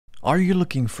Are you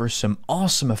looking for some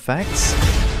awesome effects?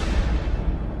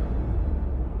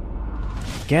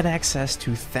 Get access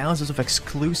to thousands of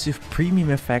exclusive premium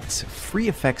effects, free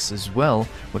effects as well,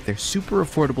 with their super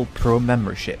affordable pro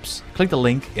memberships. Click the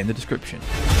link in the description.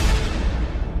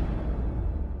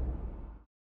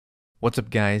 What's up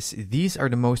guys, these are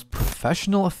the most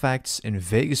professional effects in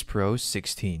Vegas Pro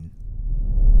 16.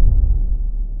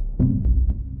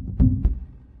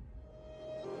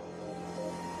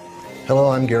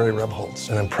 Hello, I'm Gary Rebholz,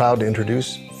 and I'm proud to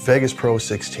introduce Vegas Pro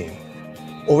 16.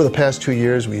 Over the past 2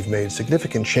 years, we've made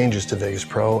significant changes to Vegas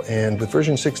Pro, and with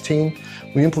version 16,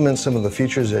 we implement some of the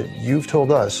features that you've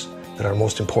told us that are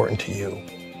most important to you.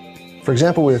 For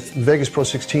example, with Vegas Pro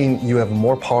 16, you have a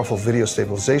more powerful video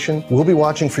stabilization. We'll be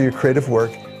watching for your creative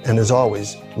work, and as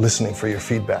always, listening for your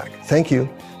feedback. Thank you,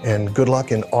 and good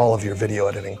luck in all of your video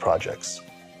editing projects.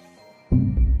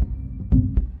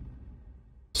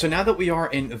 So now that we are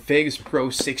in Vegas Pro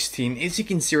 16, as you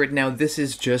can see right now, this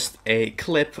is just a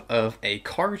clip of a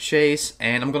car chase,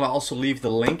 and I'm gonna also leave the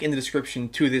link in the description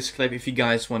to this clip if you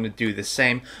guys want to do the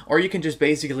same, or you can just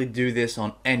basically do this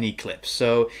on any clip.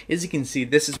 So as you can see,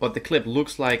 this is what the clip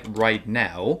looks like right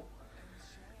now.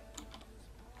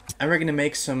 And we're going to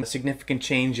make some significant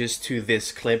changes to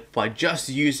this clip by just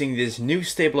using this new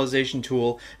stabilization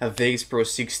tool that Vegas Pro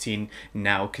 16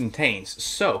 now contains.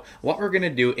 So what we're going to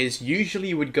do is, usually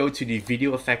you would go to the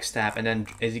video effects tab and then,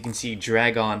 as you can see,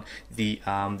 drag on the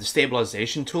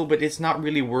stabilization tool, but it's not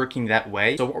really working that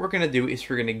way. So what we're going to do is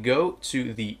we're going to go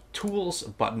to the tools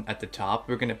button at the top.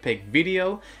 We're going to pick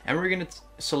video and we're going to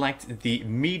select the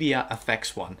media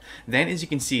effects one. Then as you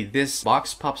can see, this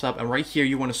box pops up, and right here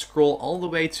you want to scroll all the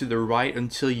way to the right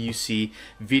until you see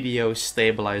video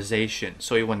stabilization.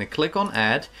 So you want to click on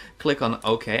add, click on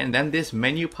OK, and then this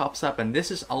menu pops up, and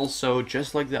this is also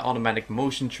just like the automatic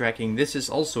motion tracking. This is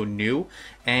also new,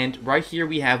 and right here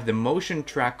we have the motion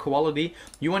track quality.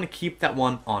 You want to keep that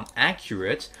one on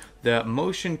accurate. The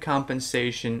motion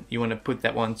compensation, you want to put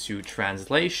that one to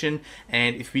translation,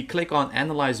 and if we click on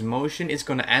analyze motion, it's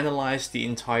going to analyze the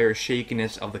entire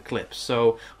shakiness of the clip.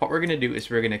 So what we're going to do is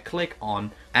we're going to click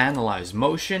on analyze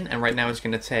motion, and right now it's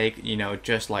going to take, you know,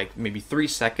 just like maybe 3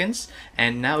 seconds,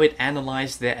 and now it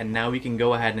analyzed that, and now we can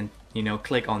go ahead and, you know,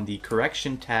 click on the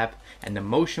correction tab and the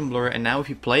motion blur, and now if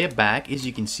you play it back, as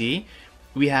you can see,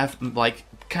 we have like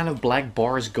kind of black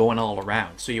bars going all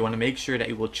around. So you want to make sure that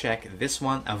you will check this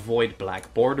one, avoid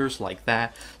black borders like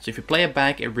that. So if you play it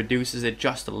back, it reduces it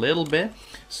just a little bit.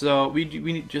 So we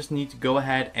just need to go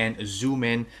ahead and zoom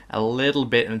in a little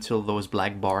bit until those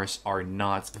black bars are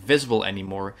not visible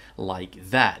anymore like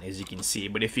that, as you can see.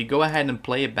 But if you go ahead and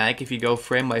play it back, if you go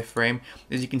frame by frame,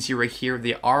 as you can see right here,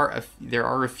 there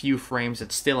are a few frames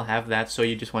that still have that. So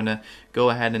you just want to go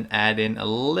ahead and add in a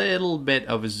little bit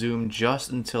of a zoom just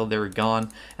until they're gone.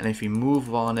 And if you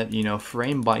move on it, you know,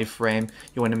 frame by frame,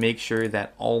 you want to make sure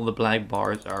that all the black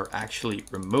bars are actually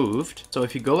removed. So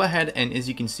if you go ahead and, as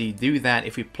you can see, do that,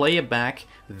 if we play it back,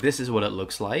 this is what it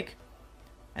looks like.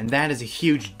 And that is a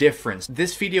huge difference.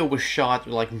 This video was shot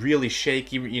like really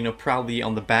shaky, you know, probably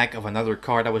on the back of another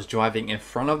car that was driving in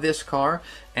front of this car,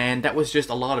 and that was just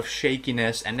a lot of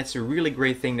shakiness. And that's a really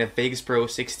great thing that Vegas Pro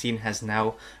 16 has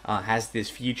now has this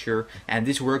feature, and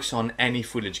this works on any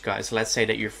footage, guys. Let's say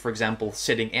that you're, for example,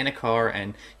 sitting in a car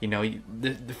and, you know,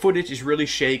 the footage is really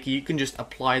shaky. You can just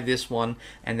apply this one,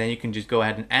 and then you can just go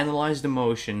ahead and analyze the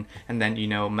motion, and then, you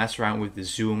know, mess around with the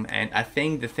zoom. And I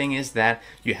think the thing is that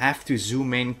you have to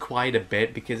zoom in quite a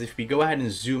bit, because if we go ahead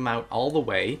and zoom out all the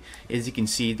way, as you can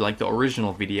see, like the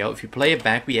original video, if you play it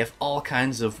back, we have all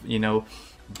kinds of, you know,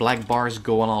 black bars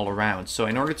going all around. So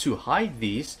in order to hide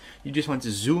these, you just want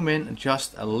to zoom in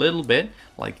just a little bit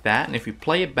like that, and if we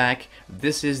play it back,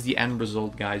 this is the end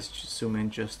result, guys. Just zoom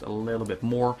in just a little bit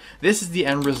more. This is the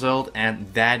end result,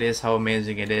 and that is how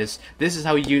amazing it is. This is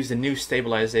how you use the new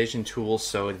stabilization tool,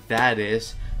 so that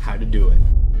is how to do it.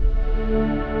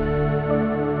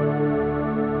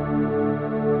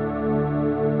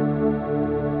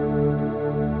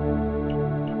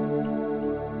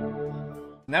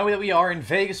 Now that we are in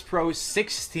Vegas Pro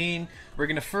 16, we're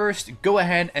gonna first go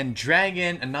ahead and drag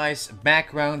in a nice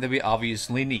background that we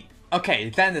obviously need. Okay,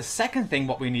 then the second thing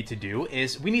what we need to do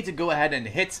is we need to go ahead and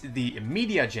hit the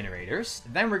media generators.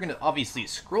 Then we're gonna obviously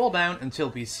scroll down until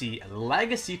we see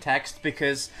legacy text,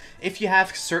 because if you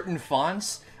have certain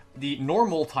fonts, the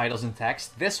normal titles and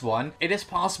text, this one, it is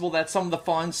possible that some of the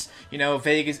fonts, you know,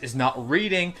 Vegas is not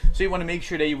reading, so you want to make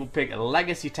sure that you will pick a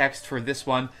legacy text for this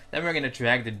one. Then we're going to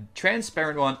drag the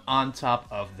transparent one on top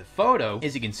of the photo,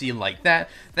 as you can see, like that.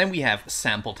 Then we have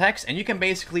sample text, and you can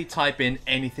basically type in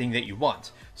anything that you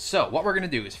want. So what we're going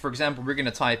to do is, for example, we're going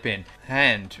to type in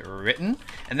handwritten,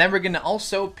 and then we're going to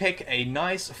also pick a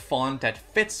nice font that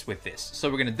fits with this. So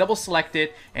we're going to double select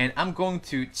it, and I'm going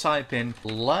to type in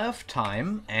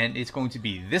lifetime, and it's going to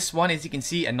be this one. As you can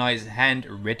see, a nice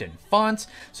handwritten font.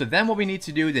 So then what we need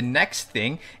to do, the next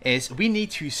thing is we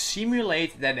need to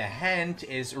simulate that a hand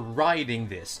is writing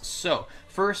this. So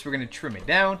first we're going to trim it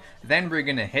down, then we're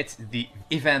going to hit the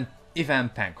event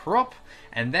pen crop,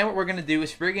 and then what we're going to do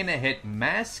is we're going to hit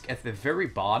mask at the very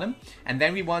bottom, and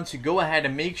then we want to go ahead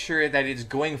and make sure that it's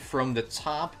going from the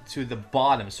top to the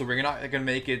bottom. So we're not going to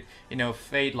make it, you know,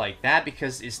 fade like that,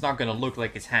 because it's not going to look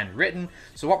like it's handwritten.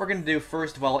 So what we're going to do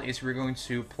first of all is we're going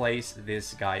to place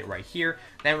this guy right here,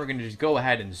 then we're going to just go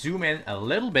ahead and zoom in a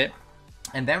little bit,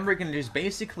 and then we're going to just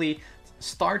basically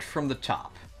start from the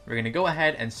top. We're going to go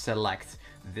ahead and select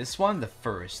this one, the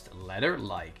first letter,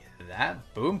 like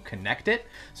that. Boom, connect it.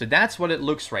 So that's what it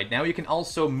looks right now. You can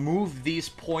also move these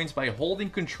points by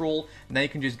holding control, and then you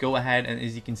can just go ahead and,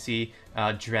 as you can see,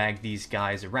 drag these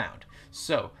guys around.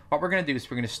 So what we're going to do is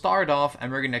we're going to start off,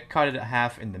 and we're going to cut it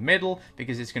half in the middle,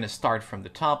 because it's going to start from the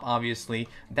top, obviously.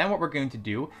 Then what we're going to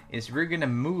do is we're going to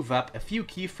move up a few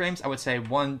keyframes. I would say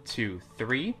 1, 2,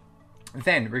 3.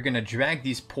 Then we're going to drag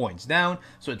these points down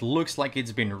so it looks like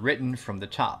it's been written from the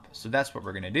top. So that's what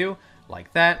we're going to do,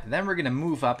 like that. Then we're going to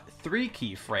move up 3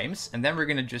 keyframes, and then we're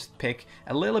going to just pick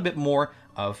a little bit more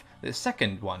of the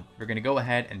second one. We're going to go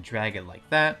ahead and drag it like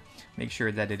that. Make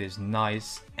sure that it is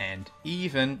nice and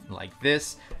even, like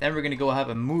this. Then we're going to go ahead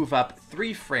and move up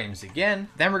 3 frames again.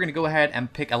 Then we're going to go ahead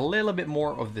and pick a little bit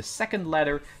more of the second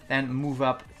letter, then move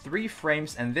up 3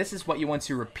 frames, and this is what you want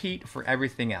to repeat for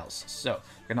everything else. So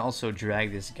we're going to also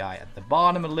drag this guy at the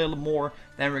bottom a little more.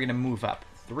 Then we're going to move up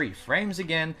 3 frames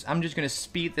again. I'm just going to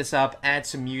speed this up, add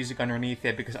some music underneath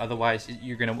it, because otherwise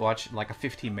you're going to watch like a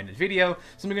 15-minute video.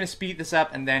 So I'm going to speed this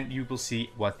up, and then you will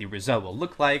see what the result will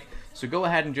look like. So go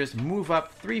ahead and just move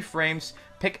up 3 frames,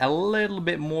 pick a little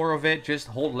bit more of it, just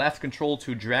hold left control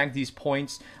to drag these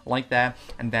points like that,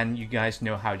 and then you guys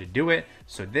know how to do it.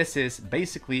 So this is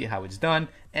basically how it's done,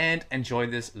 and enjoy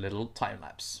this little time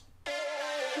lapse.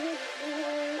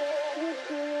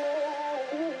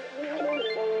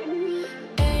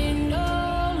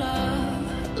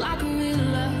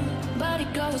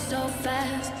 So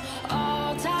fast,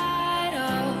 all tied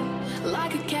up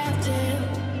like a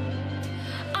captive.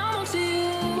 I'm on to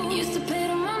you. Used to pay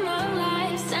to my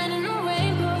life, standing on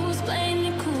rainbows, playing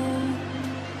it cool.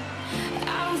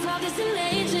 I don't thought this in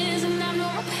ages, and I know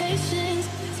my patience.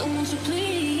 So won't you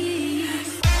please?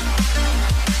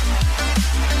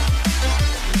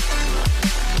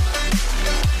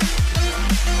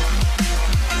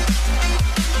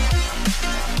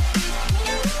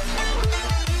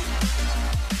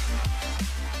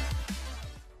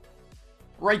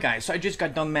 Right guys, so I just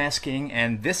got done masking,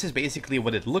 and this is basically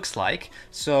what it looks like.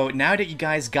 So now that you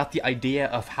guys got the idea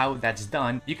of how that's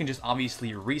done, you can just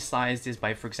obviously resize this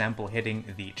by, for example, hitting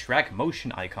the track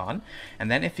motion icon. And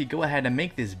then if you go ahead and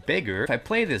make this bigger, if I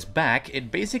play this back,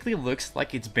 it basically looks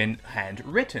like it's been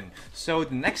handwritten. So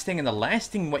the next thing and the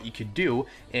last thing what you could do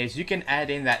is you can add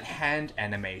in that hand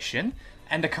animation.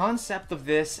 And the concept of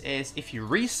this is, if you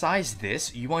resize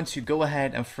this, you want to go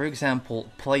ahead and, for example,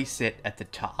 place it at the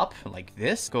top like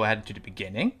this. Go ahead to the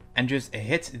beginning and just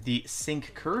hit the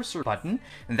sync cursor button.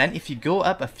 And then if you go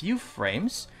up a few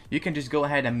frames, you can just go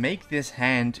ahead and make this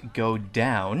hand go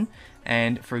down.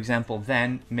 And for example,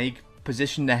 then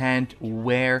position the hand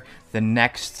where the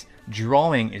next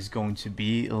drawing is going to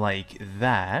be, like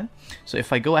that. So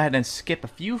if I go ahead and skip a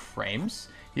few frames,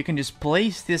 you can just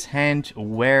place this hand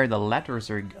where the letters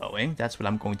are going. That's what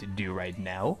I'm going to do right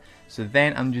now. So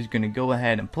then I'm just going to go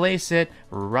ahead and place it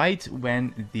right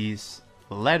when these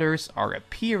letters are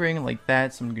appearing, like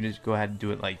that. So I'm going to just go ahead and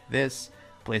do it like this.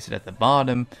 Place it at the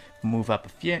bottom. Move up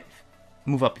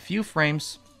a few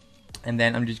frames. And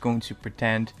then I'm just going to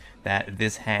pretend that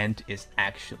this hand is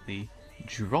actually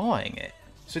drawing it.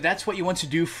 So that's what you want to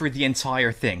do for the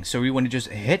entire thing. So we want to just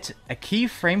hit a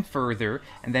keyframe further,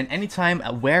 and then anytime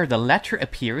where the letter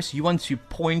appears, you want to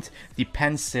point the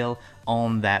pencil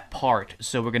on that part.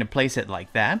 So we're going to place it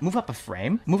like that. Move up a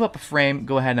frame,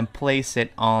 go ahead and place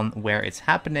it on where it's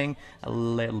happening a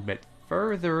little bit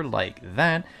further, like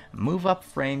that. Move up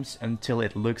frames until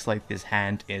it looks like this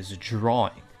hand is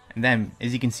drawing. And then,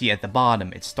 as you can see at the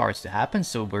bottom, it starts to happen.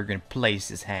 So we're going to place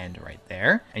this hand right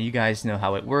there. And you guys know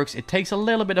how it works. It takes a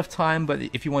little bit of time, but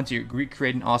if you want to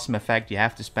recreate an awesome effect, you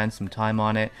have to spend some time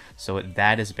on it. So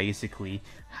that is basically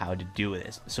how to do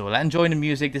this. So enjoy the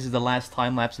music. This is the last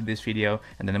time lapse of this video.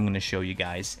 And then I'm going to show you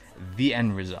guys the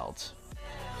end result.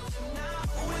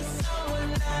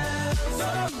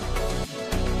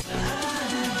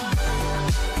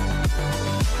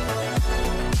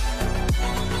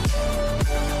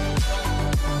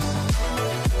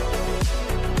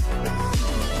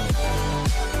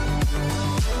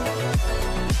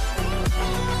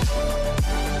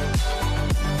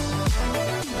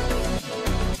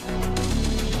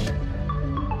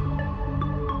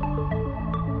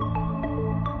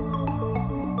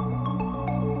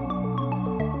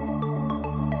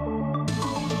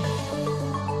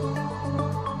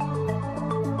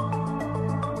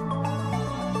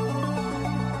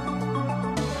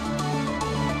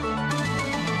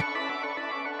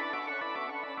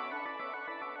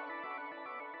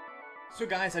 So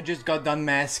guys, I just got done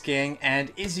masking,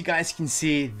 and as you guys can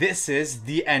see, this is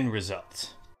the end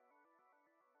result.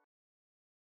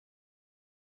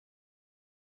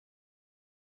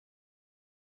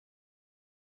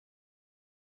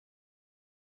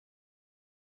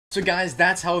 So guys,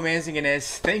 that's how amazing it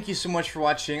is. Thank you so much for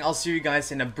watching. I'll see you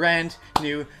guys in a brand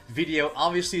new video,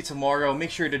 obviously tomorrow. Make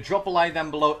sure to drop a like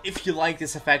down below if you like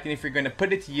this effect and if you're going to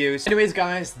put it to use. Anyways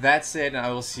guys, that's it, and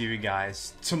I will see you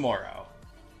guys tomorrow.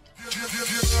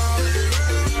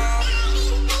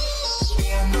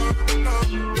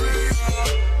 Yeah.